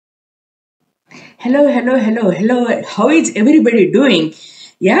Hello, hello, hello, hello. How is everybody doing?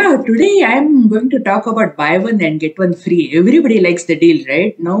 Yeah, today I'm going to talk about buy one and get one free. Everybody likes the deal,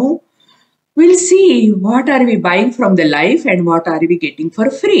 right? Now we'll see what are we buying from the life and what are we getting for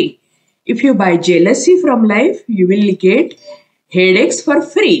free. If you buy jealousy from life, you will get headaches for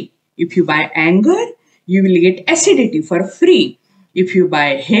free. If you buy anger, you will get acidity for free. If you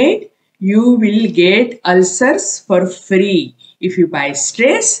buy hate, you will get ulcers for free. If you buy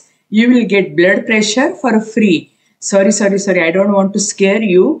stress, you will get blood pressure for free. Sorry. I don't want to scare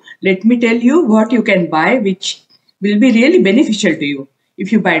you. Let me tell you what you can buy, which will be really beneficial to you.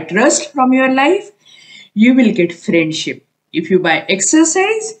 If you buy trust from your life, you will get friendship. If you buy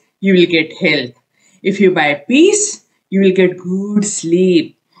exercise, you will get health. If you buy peace, you will get good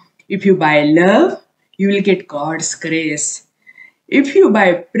sleep. If you buy love, you will get God's grace. If you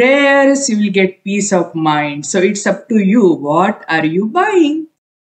buy prayers, you will get peace of mind. So it's up to you. What are you buying?